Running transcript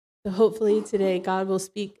So hopefully today God will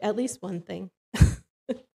speak at least one thing.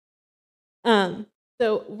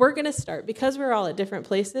 So we're going to start because we're all at different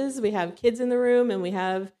places. We have kids in the room and we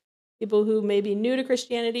have people who may be new to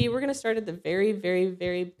Christianity. We're going to start at the very, very,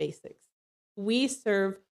 very basics. We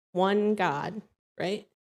serve one God, right?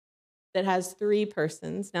 That has three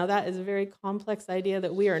persons. Now that is a very complex idea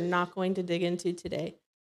that we are not going to dig into today.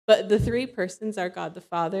 But the three persons are God the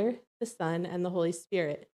Father, the Son, and the Holy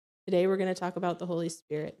Spirit. Today we're going to talk about the Holy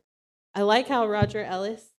Spirit. I like how Roger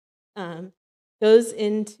Ellis goes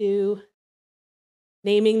into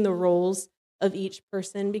naming the roles of each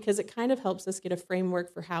person because it kind of helps us get a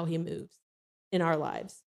framework for how he moves in our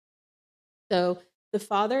lives. So the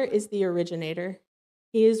Father is the originator.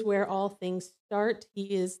 He is where all things start.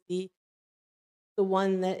 He is the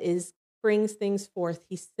one that brings things forth.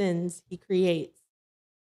 He sends, he creates.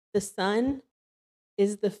 The Son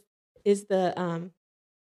is the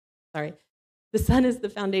Son is the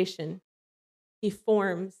foundation. He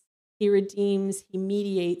forms, he redeems, he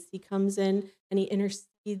mediates, he comes in and he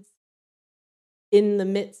intercedes in the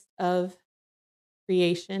midst of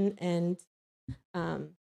creation and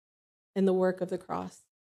the work of the cross.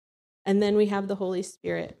 And then we have the Holy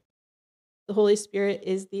Spirit. The Holy Spirit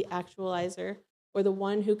is the actualizer, or the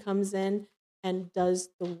one who comes in and does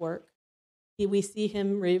the work. We see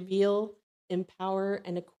him reveal, empower,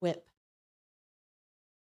 and equip.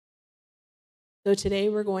 So today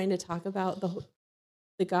we're going to talk about the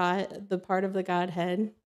part of the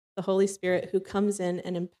Godhead, the Holy Spirit, who comes in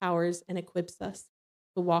and empowers and equips us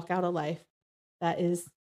to walk out a life that is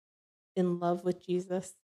in love with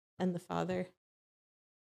Jesus and the Father.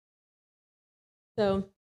 So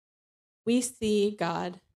we see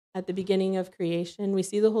God at the beginning of creation. We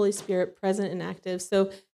see the Holy Spirit present and active.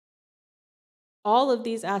 So all of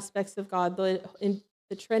these aspects of God, in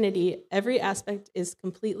the Trinity, every aspect is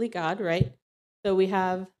completely God, right? So we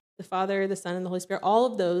have the Father, the Son, and the Holy Spirit. All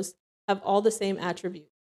of those have all the same attributes.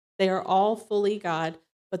 They are all fully God,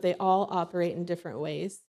 but they all operate in different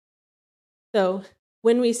ways. So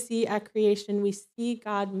when we see at creation, we see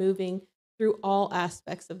God moving through all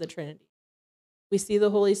aspects of the Trinity. We see the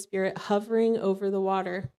Holy Spirit hovering over the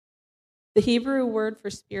water. The Hebrew word for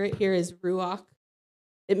spirit here is ruach.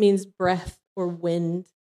 It means breath or wind.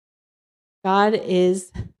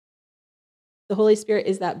 The Holy Spirit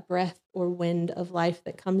is that breath or wind of life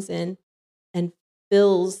that comes in and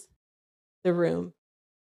fills the room,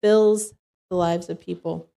 fills the lives of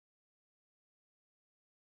people.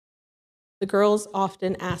 The girls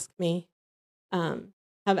often have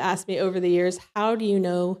asked me over the years, how do you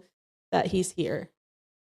know that he's here?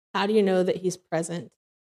 How do you know that he's present?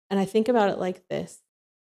 And I think about it like this,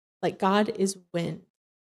 like God is wind.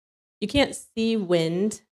 You can't see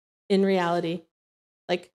wind in reality.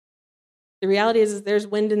 Like the reality is there's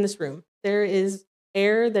wind in this room. There is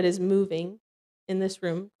air that is moving in this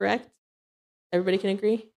room, correct? Everybody can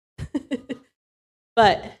agree?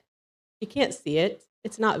 But you can't see it.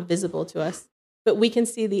 It's not visible to us. But we can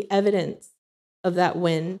see the evidence of that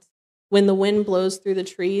wind. When the wind blows through the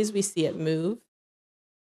trees, we see it move.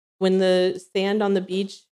 When the sand on the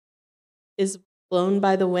beach is blown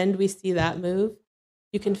by the wind, we see that move.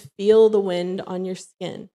 You can feel the wind on your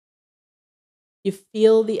skin. You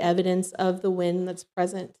feel the evidence of the wind that's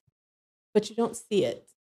present, but you don't see it.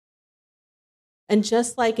 And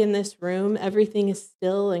just like in this room, everything is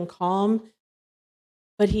still and calm,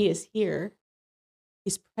 but he is here.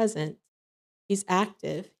 He's present. He's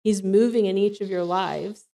active. He's moving in each of your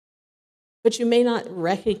lives, but you may not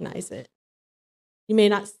recognize it. You may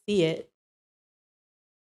not see it,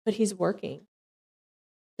 but he's working.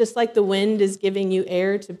 Just like the wind is giving you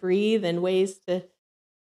air to breathe and ways to,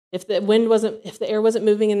 if the air wasn't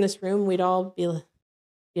moving in this room, we'd all be,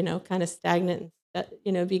 kind of stagnant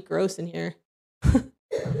and, be gross in here.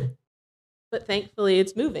 But thankfully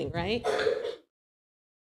it's moving, right?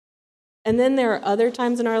 And then there are other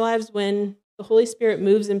times in our lives when the Holy Spirit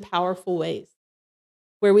moves in powerful ways,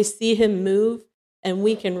 where we see him move and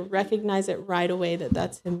we can recognize it right away that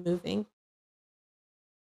that's him moving.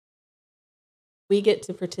 We get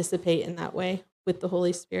to participate in that way with the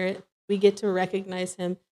Holy Spirit. We get to recognize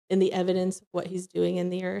him in the evidence of what he's doing in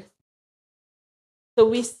the earth. So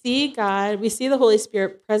we see the Holy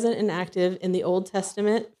Spirit present and active in the Old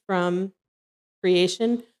Testament from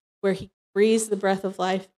creation, where he breathes the breath of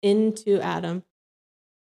life into Adam.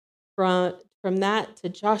 From that to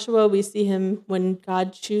Joshua, we see him when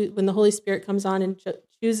the Holy Spirit comes on and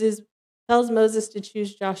tells Moses to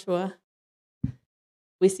choose Joshua.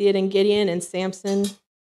 We see it in Gideon and Samson.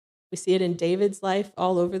 We see it in David's life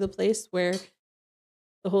all over the place where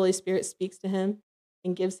the Holy Spirit speaks to him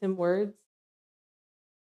and gives him words.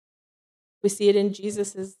 We see it in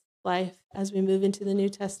Jesus' life as we move into the New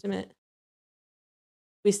Testament.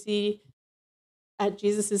 We see at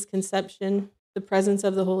Jesus' conception the presence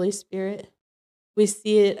of the Holy Spirit. We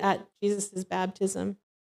see it at Jesus' baptism.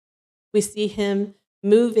 We see him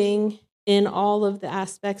moving in all of the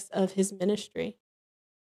aspects of his ministry,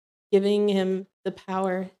 giving him the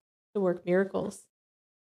power to work miracles.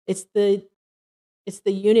 It's the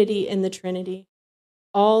unity in the Trinity,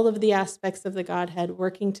 all of the aspects of the Godhead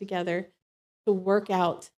working together to work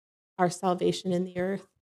out our salvation in the earth.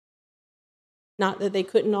 Not that they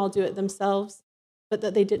couldn't all do it themselves, but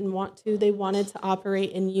that they didn't want to. They wanted to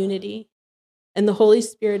operate in unity. And the Holy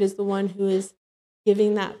Spirit is the one who is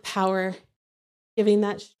giving that power, giving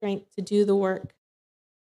that strength to do the work.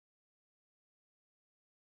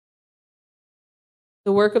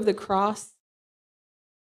 The work of the cross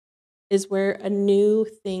is where a new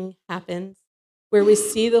thing happens, where we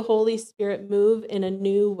see the Holy Spirit move in a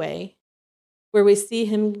new way, where we see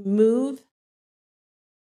him move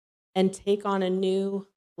and take on a new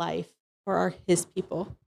life for his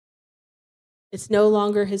people. It's no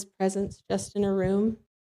longer his presence just in a room,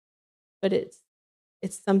 but it's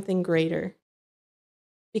something greater.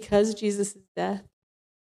 Because Jesus' death,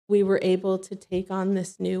 we were able to take on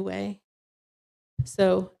this new way.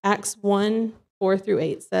 So Acts 1,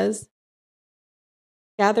 4-8 says,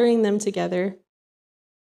 gathering them together,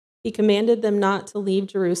 he commanded them not to leave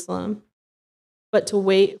Jerusalem, but to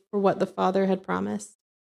wait for what the Father had promised,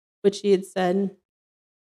 which he had said,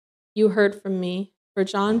 you heard from me, for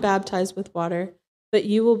John baptized with water, but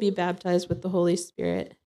you will be baptized with the Holy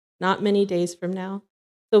Spirit not many days from now.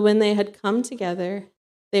 So when they had come together,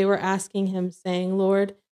 they were asking him, saying,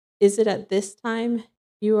 Lord, is it at this time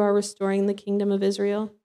you are restoring the kingdom of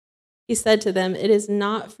Israel? He said to them, it is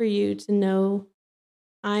not for you to know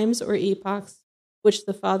times or epochs which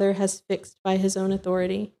the Father has fixed by his own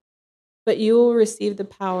authority, but you will receive the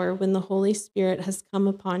power when the Holy Spirit has come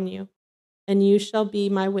upon you, and you shall be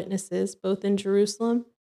my witnesses both in Jerusalem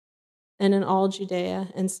and in all Judea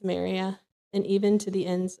and Samaria, and even to the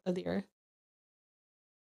ends of the earth.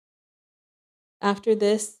 After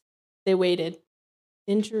this, they waited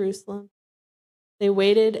in Jerusalem. They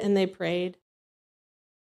waited and they prayed,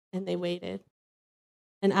 and they waited.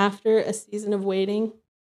 And after a season of waiting,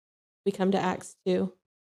 we come to Acts 2.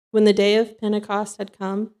 When the day of Pentecost had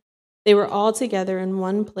come, they were all together in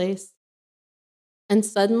one place. And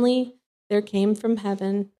suddenly there came from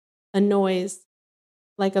heaven a noise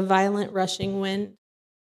like a violent rushing wind.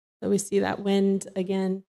 So we see that wind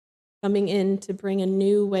again coming in to bring a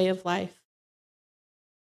new way of life.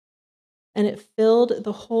 And it filled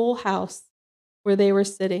the whole house where they were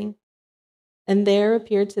sitting. And there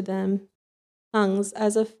appeared to them tongues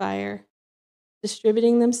as of fire,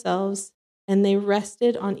 distributing themselves, and they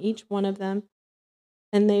rested on each one of them.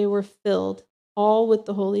 And they were filled all with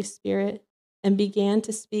the Holy Spirit and began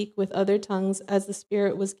to speak with other tongues as the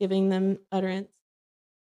Spirit was giving them utterance.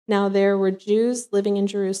 Now there were Jews living in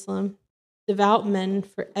Jerusalem, devout men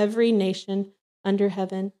for every nation under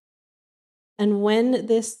heaven. And when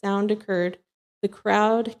this sound occurred, the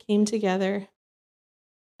crowd came together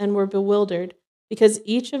and were bewildered, because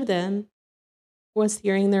each of them was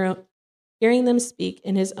hearing them speak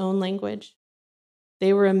in his own language.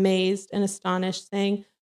 They were amazed and astonished, saying,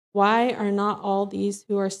 why are not all these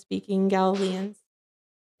who are speaking Galileans?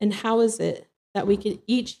 And how is it that we could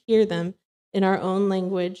each hear them in our own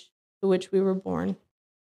language to which we were born?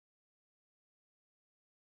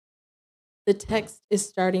 The text is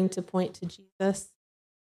starting to point to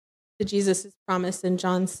Jesus' promise in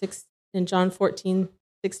John 14,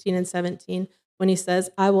 16, and 17, when he says,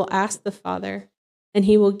 I will ask the Father, and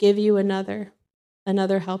he will give you another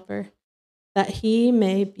helper, that he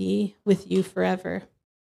may be with you forever.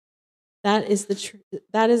 That is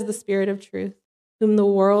the Spirit of truth, whom the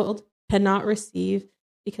world cannot receive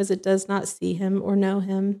because it does not see him or know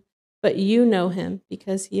him, but you know him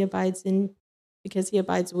because he abides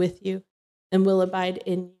with you and will abide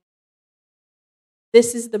in you.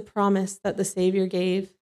 This is the promise that the Savior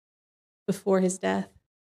gave before his death,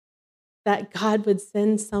 that God would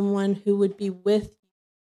send someone who would be with you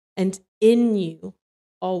and in you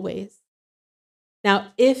always.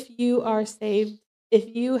 Now, if you are saved,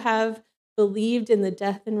 if you have believed in the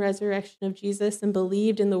death and resurrection of Jesus and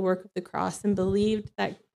believed in the work of the cross and believed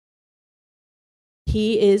that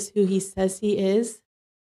he is who he says he is,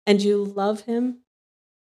 and you love him,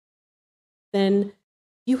 then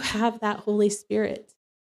you have that Holy Spirit.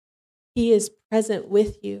 He is present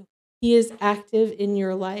with you. He is active in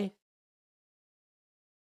your life.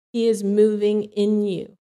 He is moving in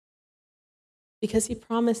you because he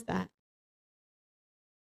promised that.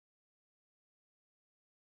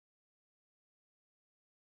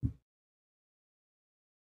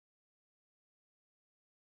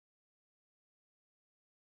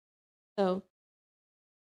 So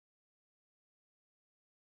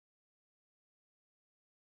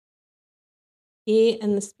he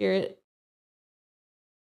and the Spirit,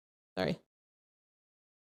 sorry,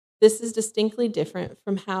 this is distinctly different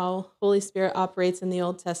from how Holy Spirit operates in the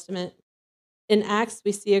Old Testament. In Acts,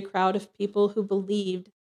 we see a crowd of people who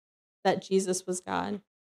believed that Jesus was God,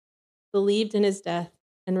 believed in his death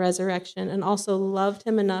and resurrection, and also loved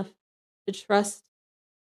him enough to trust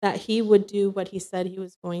that he would do what he said he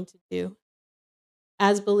was going to do.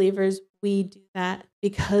 As believers, we do that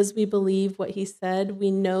because we believe what he said. We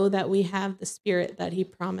know that we have the Spirit that he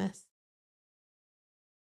promised.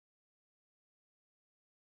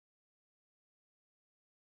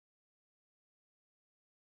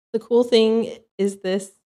 The cool thing is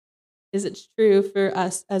it's true for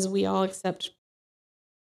us as we all accept.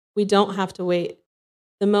 We don't have to wait.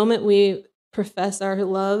 The moment we profess our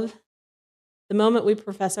love,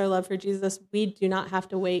 for Jesus, we do not have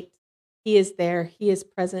to wait. He is there, he is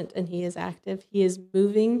present, and he is active. He is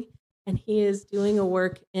moving, and he is doing a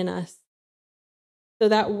work in us. So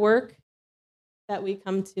that work that we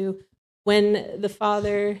come to when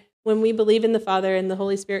we believe in the Father and the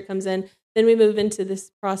Holy Spirit comes in, then we move into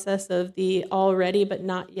this process of the already but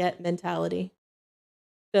not yet mentality.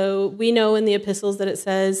 So we know in the epistles that it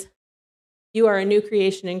says, you are a new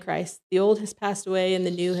creation in Christ. The old has passed away and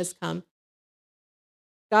the new has come.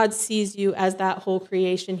 God sees you as that whole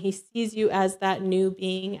creation. He sees you as that new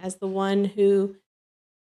being, as the one who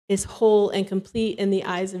is whole and complete in the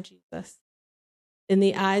eyes of Jesus. In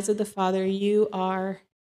the eyes of the Father, you are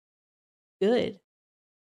good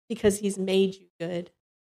because he's made you good.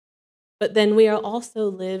 But then we also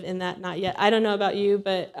live in that not yet. I don't know about you,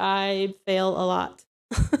 but I fail a lot.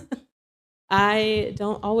 I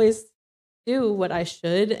don't always do what I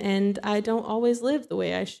should, and I don't always live the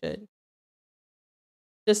way I should.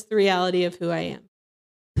 Just the reality of who I am.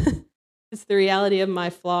 It's the reality of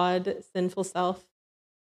my flawed, sinful self.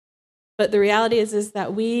 But the reality is that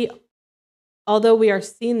although we are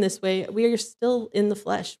seen this way, we are still in the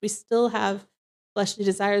flesh. We still have fleshly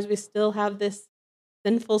desires. We still have this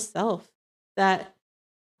sinful self that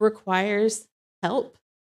requires help.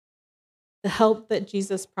 The help that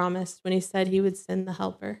Jesus promised when he said he would send the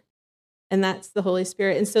helper. And that's the Holy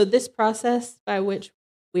Spirit. And so this process by which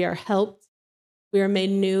we are helped, we are made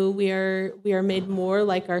new, we are made more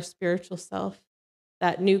like our spiritual self,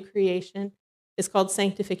 that new creation, is called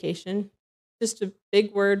sanctification. Just a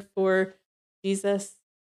big word for Jesus,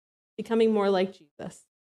 becoming more like Jesus,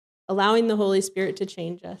 allowing the Holy Spirit to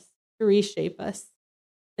change us, to reshape us.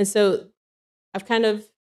 And so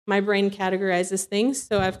my brain categorizes things,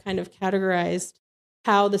 so I've kind of categorized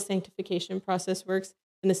how the sanctification process works.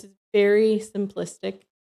 And this is very simplistic.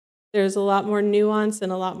 There's a lot more nuance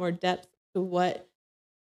and a lot more depth to what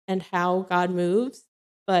and how God moves,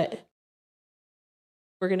 but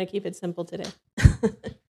we're going to keep it simple today.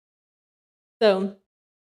 So,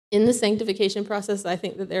 in the sanctification process, I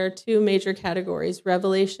think that there are two major categories: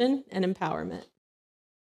 revelation and empowerment.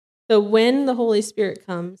 So, when the Holy Spirit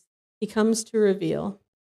comes, he comes to reveal.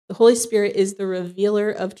 The Holy Spirit is the revealer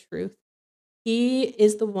of truth. He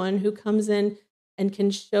is the one who comes in and can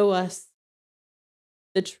show us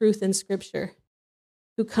the truth in Scripture,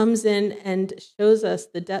 who comes in and shows us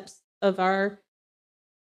the depths of our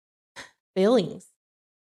failings.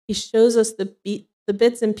 He shows us the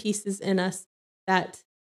bits and pieces in us that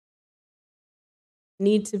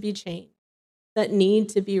need to be changed, that need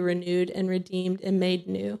to be renewed and redeemed and made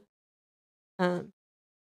new. John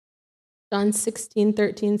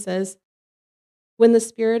 16:13 says, when the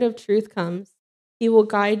Spirit of truth comes, he will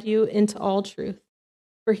guide you into all truth,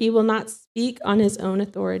 for he will not speak on his own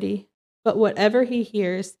authority, but whatever he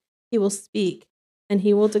hears, he will speak, and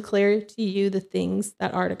he will declare to you the things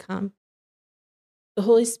that are to come. The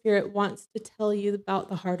Holy Spirit wants to tell you about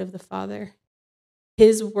the heart of the Father.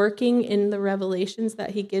 His working in the revelations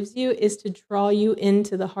that he gives you is to draw you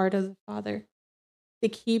into the heart of the Father, to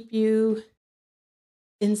keep you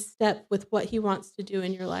in step with what he wants to do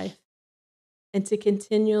in your life, and to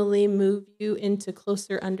continually move you into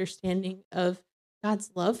closer understanding of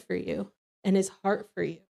God's love for you and his heart for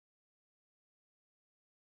you.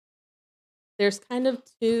 There's kind of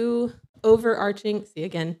two overarching, see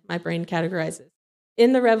again, my brain categorizes.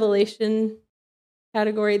 In the revelation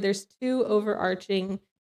category, there's two overarching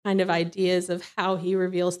kind of ideas of how he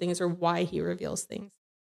reveals things or why he reveals things.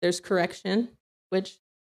 There's correction, which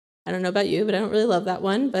I don't know about you, but I don't really love that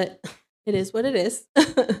one, but it is what it is.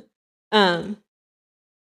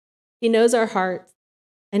 He knows our hearts,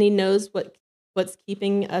 and he knows what's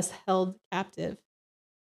keeping us held captive.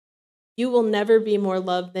 You will never be more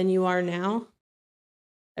loved than you are now.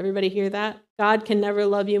 Everybody hear that? God can never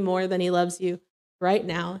love you more than he loves you right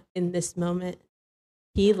now in this moment.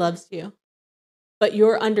 He loves you. But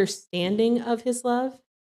your understanding of his love,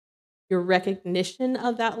 your recognition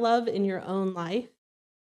of that love in your own life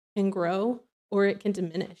can grow or it can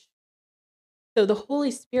diminish. So the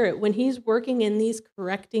Holy Spirit, when he's working in these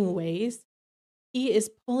correcting ways, he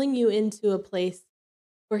is pulling you into a place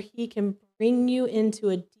where he can bring you into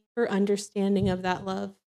a deeper understanding of that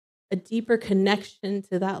love, a deeper connection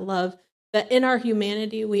to that love that in our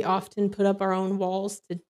humanity, we often put up our own walls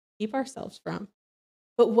to keep ourselves from.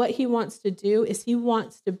 But what he wants to do is he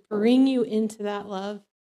wants to bring you into that love.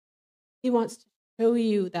 He wants to show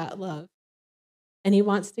you that love. And he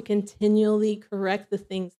wants to continually correct the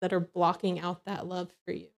things that are blocking out that love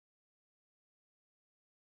for you.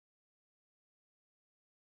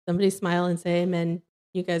 Somebody smile and say amen.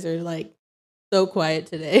 You guys are like so quiet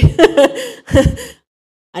today.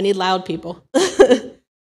 I need loud people.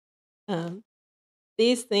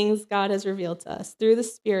 These things God has revealed to us through the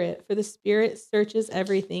Spirit, for the Spirit searches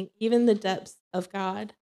everything, even the depths of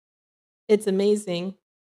God. It's amazing.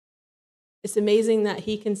 It's amazing that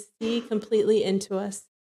he can see completely into us.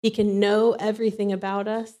 He can know everything about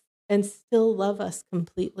us and still love us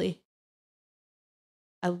completely.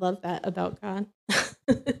 I love that about God.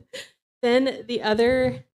 Then the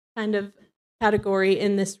other kind of category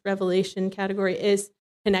in this revelation category is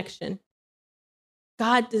connection.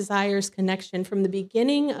 God desires connection from the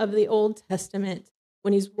beginning of the Old Testament.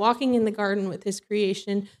 When he's walking in the garden with his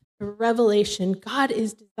creation, to Revelation, God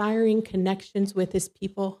is desiring connections with his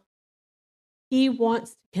people. He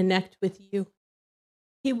wants to connect with you.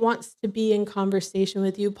 He wants to be in conversation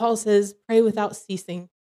with you. Paul says, pray without ceasing.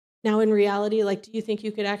 Now, in reality, like, do you think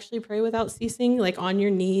you could actually pray without ceasing? Like on your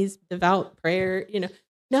knees, devout prayer,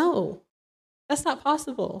 No, that's not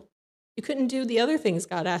possible. You couldn't do the other things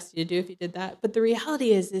God asked you to do if you did that. But the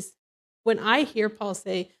reality is when I hear Paul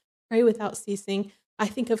say, pray without ceasing, I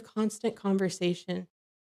think of constant conversation.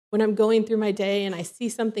 When I'm going through my day and I see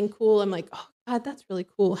something cool, I'm like, oh, God, that's really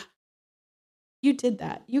cool. You did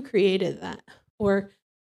that. You created that. Or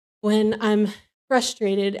when I'm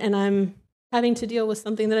frustrated and I'm having to deal with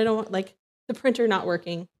something that I don't want, like the printer not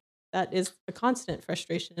working. That is a constant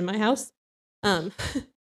frustration in my house.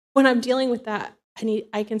 When I'm dealing with that,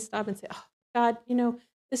 I can stop and say, oh, God,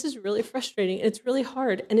 this is really frustrating. It's really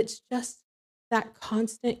hard. And it's just that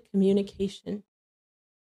constant communication.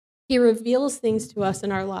 He reveals things to us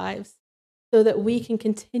in our lives so that we can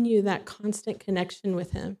continue that constant connection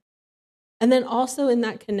with him. And then also in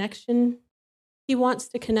that connection, he wants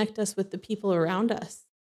to connect us with the people around us.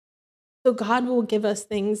 So God will give us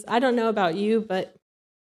things. I don't know about you, but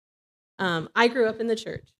I grew up in the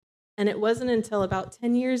church. And it wasn't until about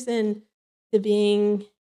 10 years in to being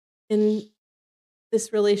in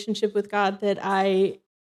this relationship with God that I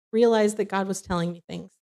realized that God was telling me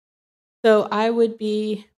things. So I would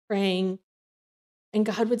be praying and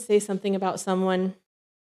God would say something about someone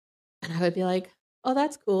and I would be like, oh,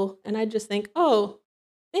 that's cool. And I'd just think, oh,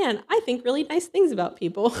 man, I think really nice things about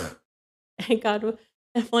people.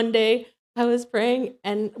 And one day I was praying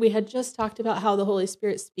and we had just talked about how the Holy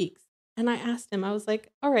Spirit speaks. And I asked him, I was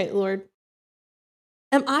like, all right, Lord,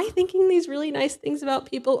 am I thinking these really nice things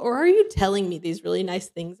about people or are you telling me these really nice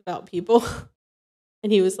things about people?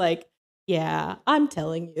 And he was like, yeah, I'm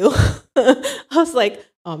telling you. I was like,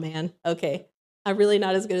 oh man, okay. I'm really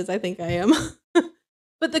not as good as I think I am.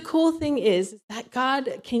 But the cool thing is that God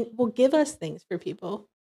will give us things for people.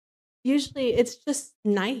 Usually it's just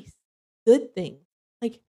nice, good things.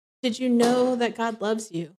 Like, did you know that God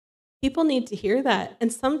loves you? People need to hear that.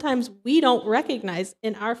 And sometimes we don't recognize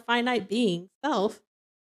in our finite being self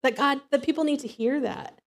that people need to hear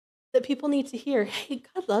that people need to hear, hey,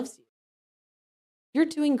 God loves you. You're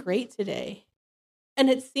doing great today. And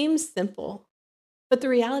it seems simple, but the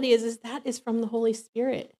reality is that is from the Holy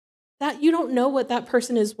Spirit. That you don't know what that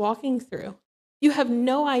person is walking through. You have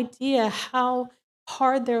no idea how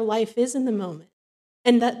hard their life is in the moment.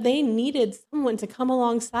 And that they needed someone to come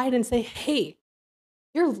alongside and say, hey,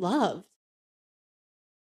 you're loved.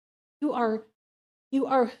 You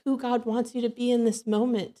are who God wants you to be in this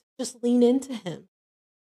moment. Just lean into him.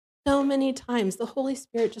 So many times, the Holy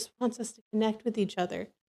Spirit just wants us to connect with each other,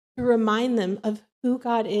 to remind them of who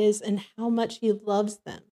God is and how much he loves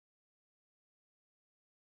them.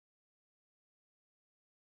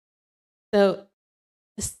 So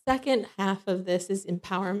the second half of this is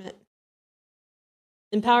empowerment.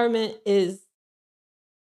 Empowerment is,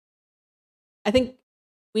 I think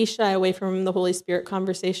we shy away from the Holy Spirit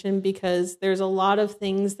conversation because there's a lot of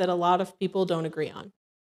things that a lot of people don't agree on.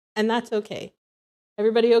 And that's okay.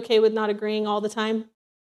 Everybody okay with not agreeing all the time?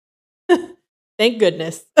 Thank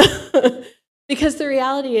goodness. Because the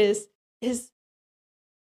reality is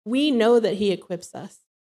we know that he equips us.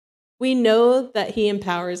 We know that he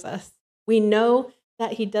empowers us. We know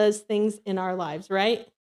that he does things in our lives, right?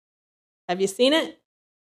 Have you seen it?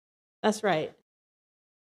 That's right.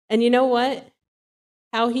 And you know what?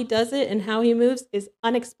 How he does it and how he moves is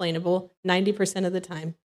unexplainable 90% of the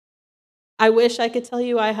time. I wish I could tell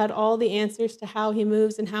you I had all the answers to how he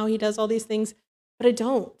moves and how he does all these things, but I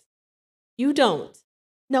don't. You don't.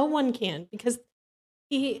 No one can, because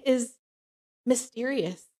he is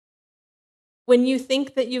mysterious. When you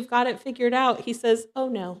think that you've got it figured out, he says, oh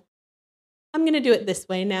no, I'm going to do it this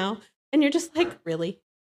way now. And you're just like, really?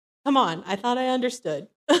 Come on, I thought I understood.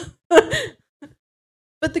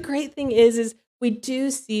 But the great thing is we do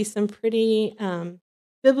see some pretty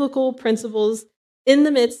biblical principles in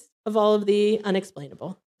the midst of all of the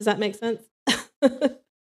unexplainable. Does that make sense?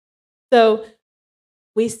 So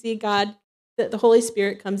we see God, that the Holy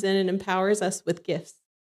Spirit comes in and empowers us with gifts.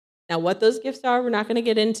 Now, what those gifts are, we're not going to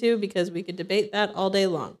get into because we could debate that all day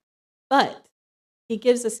long. But he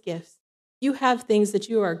gives us gifts. You have things that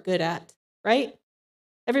you are good at, right?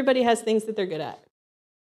 Everybody has things that they're good at,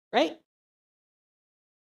 right?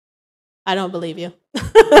 I don't believe you.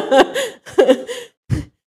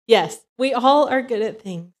 Yes, we all are good at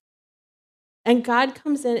things. And God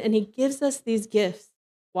comes in and he gives us these gifts.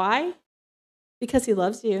 Why? Because he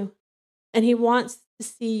loves you. And he wants to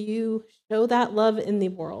see you show that love in the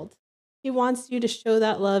world. He wants you to show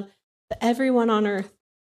that love to everyone on earth.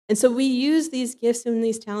 And so we use these gifts and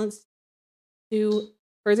these talents to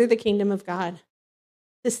further the kingdom of God,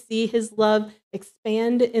 to see his love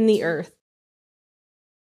expand in the earth.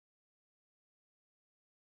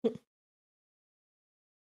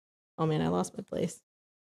 Oh man, I lost my place.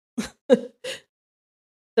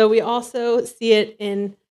 So we also see it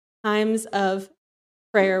in times of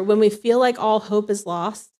prayer when we feel like all hope is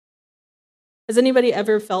lost. Has anybody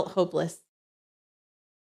ever felt hopeless?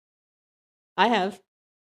 I have.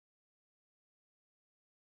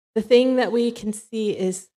 The thing that we can see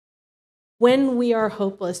is when we are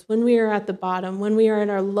hopeless, when we are at the bottom, when we are in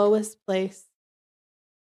our lowest place,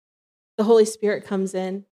 the Holy Spirit comes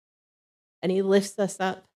in and he lifts us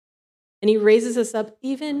up and he raises us up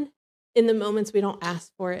even in the moments we don't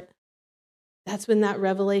ask for it. That's when that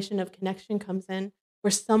revelation of connection comes in,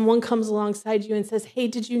 where someone comes alongside you and says, hey,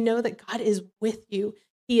 did you know that God is with you?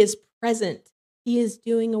 He is present. He is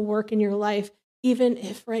doing a work in your life, even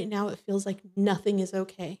if right now it feels like nothing is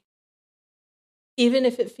okay. Even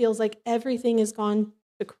if it feels like everything has gone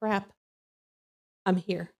to crap, I'm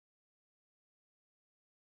here.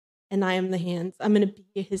 And I am the hands. I'm going to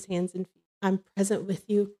be his hands and feet. I'm present with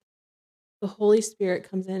you. The Holy Spirit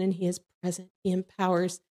comes in and he is present. He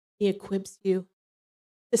empowers. He equips you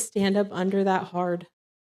to stand up under that hard.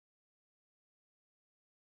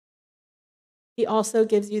 He also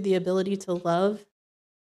gives you the ability to love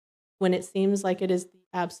when it seems like it is the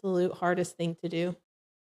absolute hardest thing to do.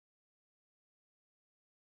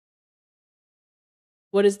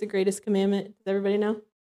 What is the greatest commandment? Does everybody know?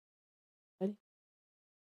 Ready?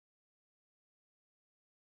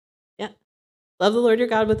 Yeah. Love the Lord your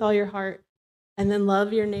God with all your heart, and then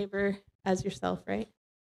love your neighbor as yourself, right?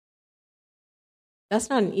 That's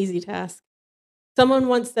not an easy task. Someone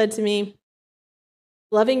once said to me,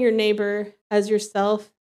 loving your neighbor as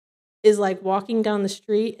yourself is like walking down the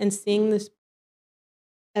street and seeing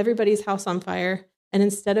everybody's house on fire, and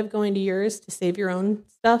instead of going to yours to save your own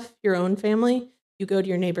stuff, your own family, you go to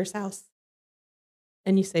your neighbor's house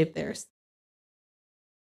and you save theirs.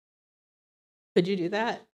 Could you do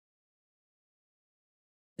that?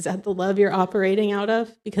 Is that the love you're operating out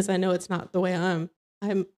of? Because I know it's not the way I'm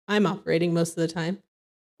operating most of the time.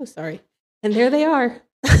 Oh, sorry. And there they are.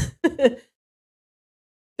 The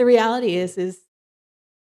reality is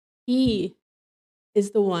he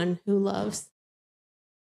is the one who loves.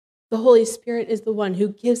 The Holy Spirit is the one who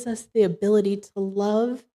gives us the ability to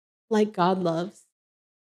love like God loves.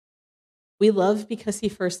 We love because he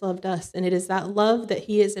first loved us, and it is that love that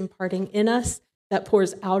he is imparting in us that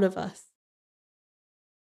pours out of us.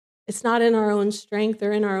 It's not in our own strength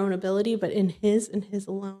or in our own ability, but in his and his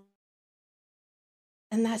alone.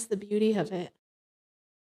 And that's the beauty of it.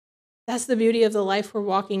 That's the beauty of the life we're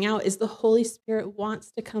walking out, is the Holy Spirit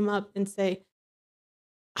wants to come up and say,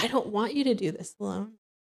 I don't want you to do this alone.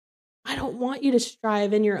 I don't want you to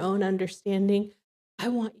strive in your own understanding. I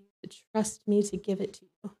want you to trust me to give it to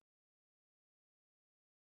you.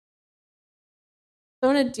 So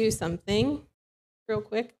I want to do something real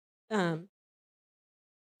quick. I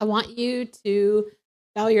want you to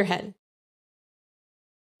bow your head.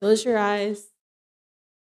 Close your eyes.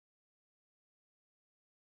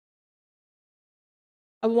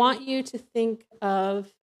 I want you to think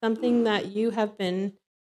of something that you have been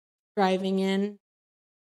driving in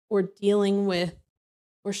or dealing with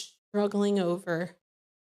or struggling over.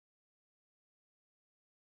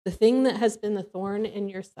 The thing that has been the thorn in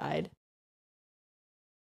your side.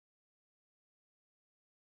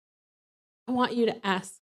 I want you to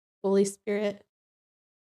ask Holy Spirit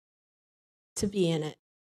to be in it.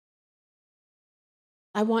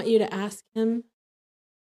 I want you to ask him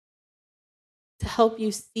to help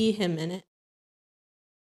you see him in it.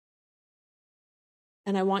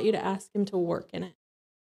 And I want you to ask him to work in it.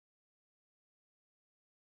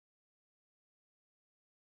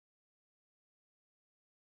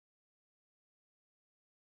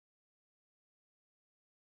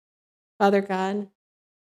 Father God,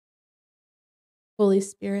 Holy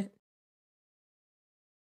Spirit,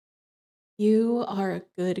 you are a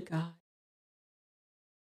good God.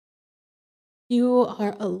 You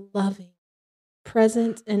are a loving,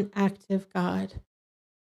 present, and active God.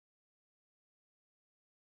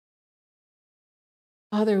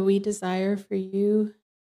 Father, we desire for you to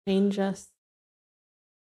change us,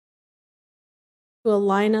 to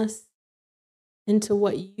align us into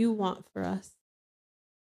what you want for us.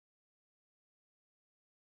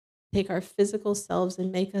 Take our physical selves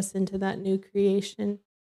and make us into that new creation.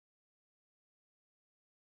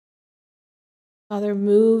 Father,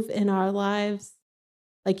 move in our lives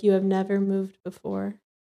like you have never moved before.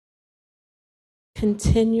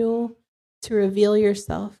 Continue to reveal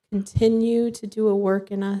yourself. Continue to do a work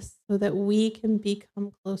in us so that we can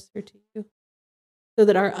become closer to you, so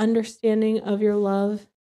that our understanding of your love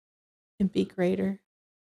can be greater.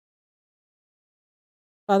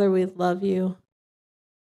 Father, we love you,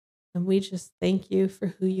 and we just thank you for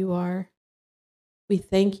who you are. We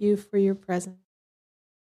thank you for your presence,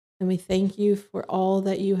 and we thank you for all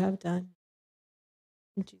that you have done.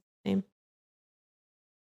 In Jesus' name.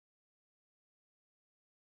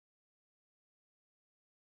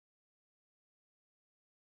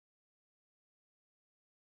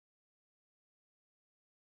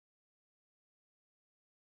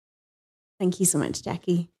 Thank you so much,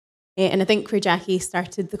 Jackie. And I think where Jackie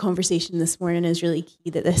started the conversation this morning is really key,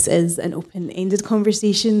 that this is an open-ended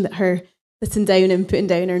conversation, that her sitting down and putting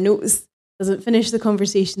down her notes doesn't finish the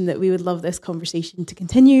conversation, that we would love this conversation to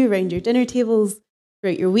continue around your dinner tables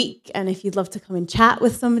throughout your week. And if you'd love to come and chat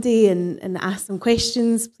with somebody and ask some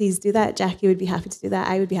questions, please do that. Jackie would be happy to do that.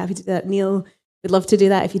 I would be happy to do that. Neil would love to do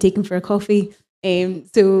that if you take him for a coffee.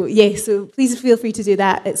 So please feel free to do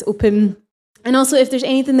that. It's open. And also, if there's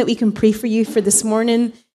anything that we can pray for you for this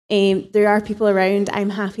morning, there are people around.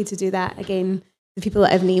 I'm happy to do that. Again, the people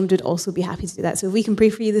that I've named would also be happy to do that. So if we can pray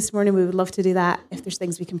for you this morning, we would love to do that. If there's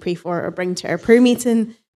things we can pray for or bring to our prayer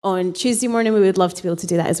meeting on Tuesday morning, we would love to be able to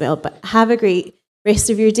do that as well. But have a great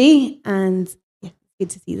rest of your day, and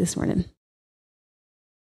good to see you this morning.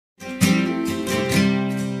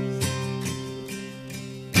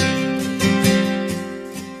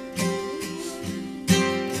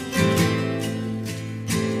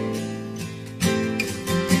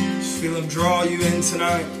 Feel him draw you in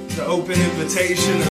tonight, the open invitation.